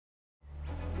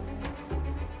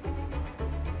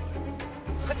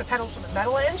put the pedals to the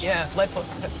metal edge? Yeah, lead foot.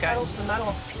 Let's go. Pedals to the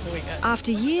metal. Here we go.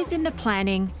 After years in the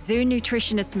planning, zoo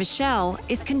nutritionist Michelle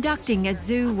is conducting a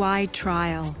zoo-wide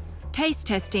trial, taste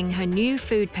testing her new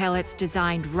food pellets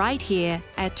designed right here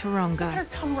at Taronga. Better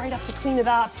come right up to clean it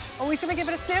up. Always gonna give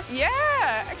it a sniff?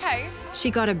 Yeah, okay. She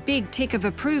got a big tick of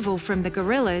approval from the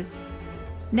gorillas.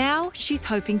 Now she's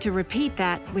hoping to repeat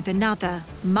that with another,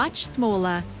 much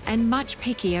smaller and much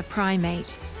pickier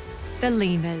primate, the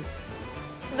lemurs.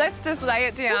 Let's just lay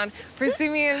it down.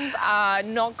 Prosimians are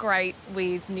not great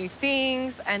with new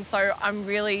things, and so I'm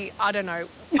really, I don't know,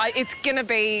 it's gonna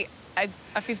be a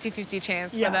 50-50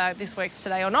 chance whether this works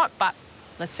today or not, but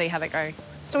let's see how they go.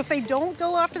 So if they don't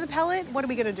go after the pellet, what are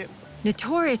we gonna do?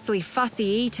 Notoriously fussy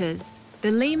eaters, the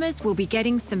lemurs will be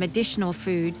getting some additional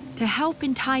food to help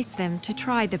entice them to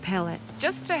try the pellet.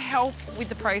 Just to help with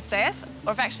the process,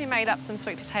 I've actually made up some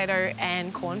sweet potato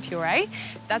and corn puree.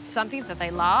 That's something that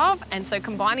they love, and so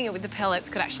combining it with the pellets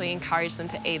could actually encourage them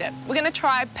to eat it. We're going to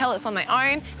try pellets on their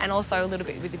own and also a little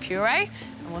bit with the puree,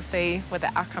 and we'll see what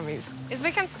the outcome is. We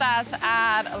can start to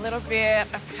add a little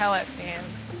bit of pellets in.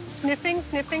 Sniffing,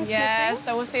 sniffing, yeah, sniffing?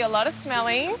 So we'll see a lot of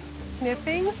smelling.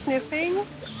 Sniffing, sniffing.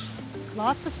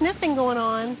 Lots of sniffing going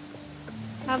on.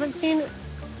 Haven't seen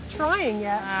trying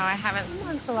yet. No, I haven't. Come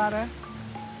on, Salata.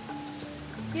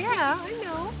 Yeah, I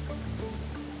know.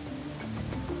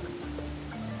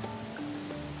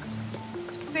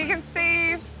 So you can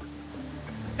see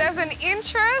there's an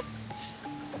interest,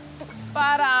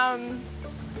 but I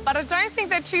don't think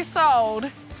they're too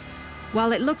sold.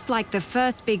 While it looks like the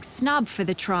first big snub for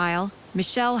the trial,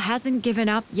 Michelle hasn't given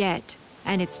up yet.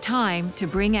 And it's time to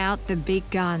bring out the big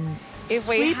guns. If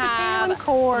we sweet have, potato and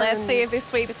corn. Let's see if this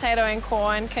sweet potato and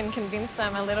corn can convince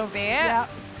them a little bit. Yeah.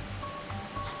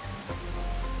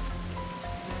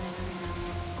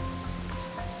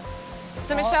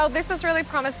 So Michelle, this is really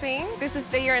promising. This is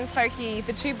Dia and Toki,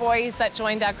 the two boys that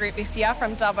joined our group this year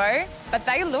from Dubbo, but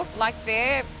they look like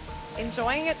they're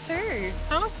enjoying it too.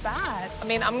 How's that? I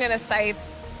mean, I'm gonna say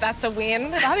that's a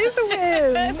win. That is a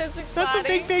win. That's exciting. That's a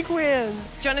big, big win.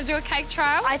 Do you want to do a cake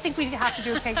trial? I think we have to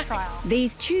do a cake trial.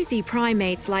 These choosy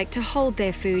primates like to hold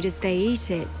their food as they eat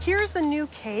it. Here's the new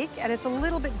cake, and it's a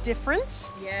little bit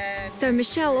different. Yes. So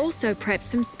Michelle also prepped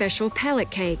some special pellet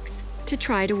cakes to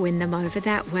try to win them over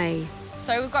that way.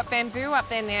 So we've got bamboo up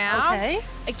there now. Okay.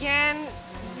 Again,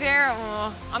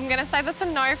 I'm going to say that's a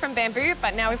no from bamboo,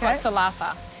 but now we've got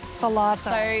Salata. Salata.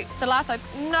 So Salata,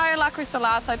 no luck with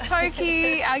Salata.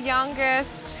 Toki, our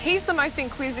youngest, he's the most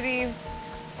inquisitive.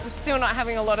 We're still not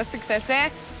having a lot of success there.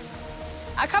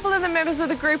 A couple of the members of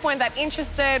the group weren't that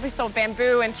interested. We saw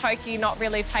Bamboo and Toki not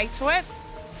really take to it.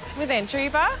 With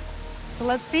Andriba. So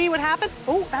let's see what happens.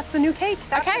 Oh, that's the new cake.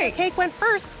 That's the new cake went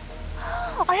first.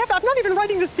 I'm not even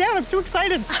writing this down. I'm so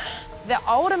excited. The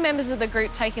older members of the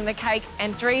group taking the cake,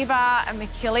 Andriba and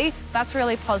McKilly, that's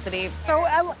really positive. So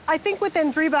I think with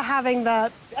Andriba having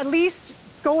at least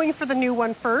going for the new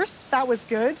one first, that was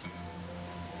good.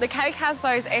 The cake has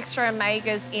those extra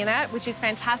omegas in it, which is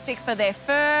fantastic for their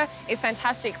fur, it's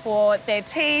fantastic for their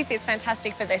teeth, it's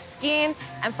fantastic for their skin,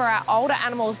 and for our older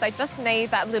animals, they just need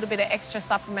that little bit of extra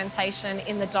supplementation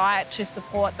in the diet to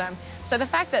support them. So the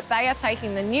fact that they are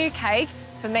taking the new cake,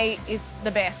 for me, is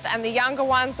the best. And the younger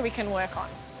ones we can work on.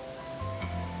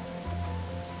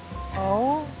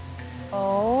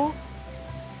 Oh.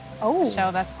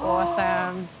 Michelle, that's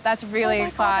awesome. That's really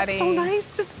exciting. God, that's so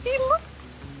nice to see. Look.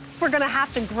 We're gonna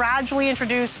have to gradually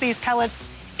introduce these pellets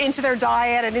into their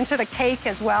diet and into the cake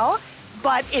as well.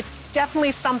 But it's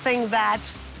definitely something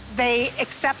that they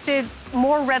accepted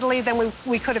more readily than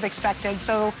we could have expected.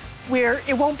 So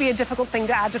it won't be a difficult thing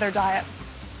to add to their diet.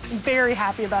 I'm very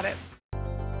happy about it.